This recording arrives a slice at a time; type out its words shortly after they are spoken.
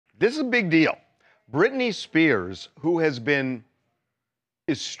This is a big deal. Britney Spears, who has been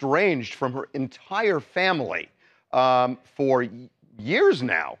estranged from her entire family for years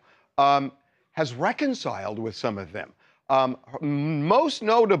now, has reconciled with some of them. Most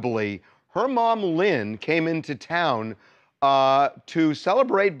notably, her mom, Lynn, came into town to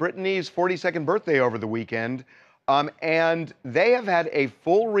celebrate Britney's 42nd birthday over the weekend, and they have had a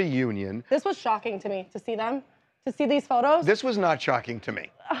full reunion. This was shocking to me, to see them, to see these photos. This was not shocking to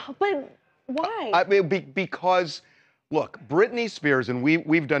me. But why? I mean, because, look, Britney Spears, and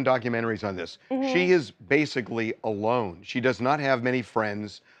we've done documentaries on this, she is basically alone. She does not have many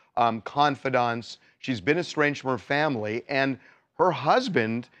friends, confidants. She's been estranged from her family, and her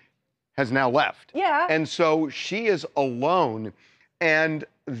husband has now left. Yeah. And so she is alone, and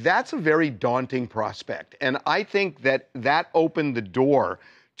that's a very daunting prospect. And I think that that opened the door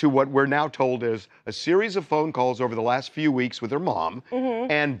to what we're now told is a series of phone calls over the last few weeks with her mom.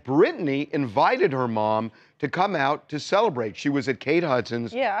 And Britney invited her mom to come out to celebrate. She was at Kate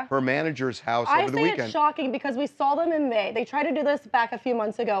Hudson's, her manager's house over the weekend. It's shocking because we saw them in May. They tried to do this back a few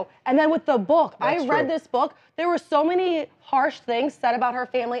months ago. And then with the book, I read this book. There were so many harsh things said about her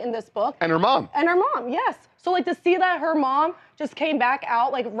family in this book. And her mom. And her mom, yes. So like to see that her mom just came back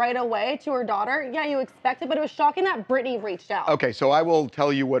out like right away to her daughter, yeah, you expect it, but it was shocking that Britney reached out. Okay, so I will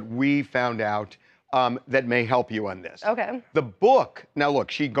tell you what we found out that may help you on this. Okay. The book, now look,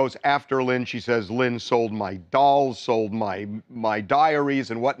 she goes after Lynn. She says, Lynn sold my dolls, sold my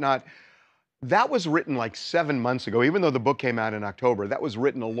diaries and whatnot. That was written like 7 months ago, even though the book came out in October. That was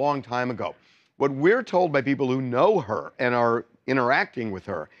written a long time ago. What we're told by people who know her and are interacting with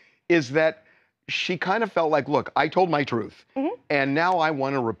her is that she kind of felt like, look, I told my truth, and now I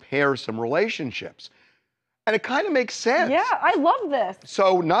want to repair some relationships. And it kind of makes sense. Yeah, I love this.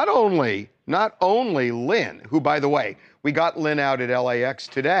 So not only Lynn, who, by the way, we got Lynn out at LAX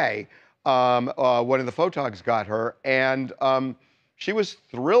today. One of the photogs got her, and she was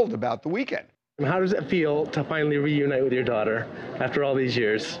thrilled about the weekend. And how does it feel to finally reunite with your daughter after all these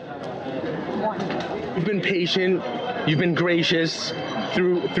years? You've been patient, you've been gracious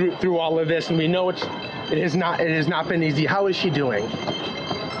through all of this, and we know it has not been easy. How is she doing?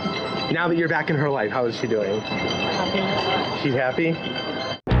 Now that you're back in her life, how is she doing? Happy. She's happy?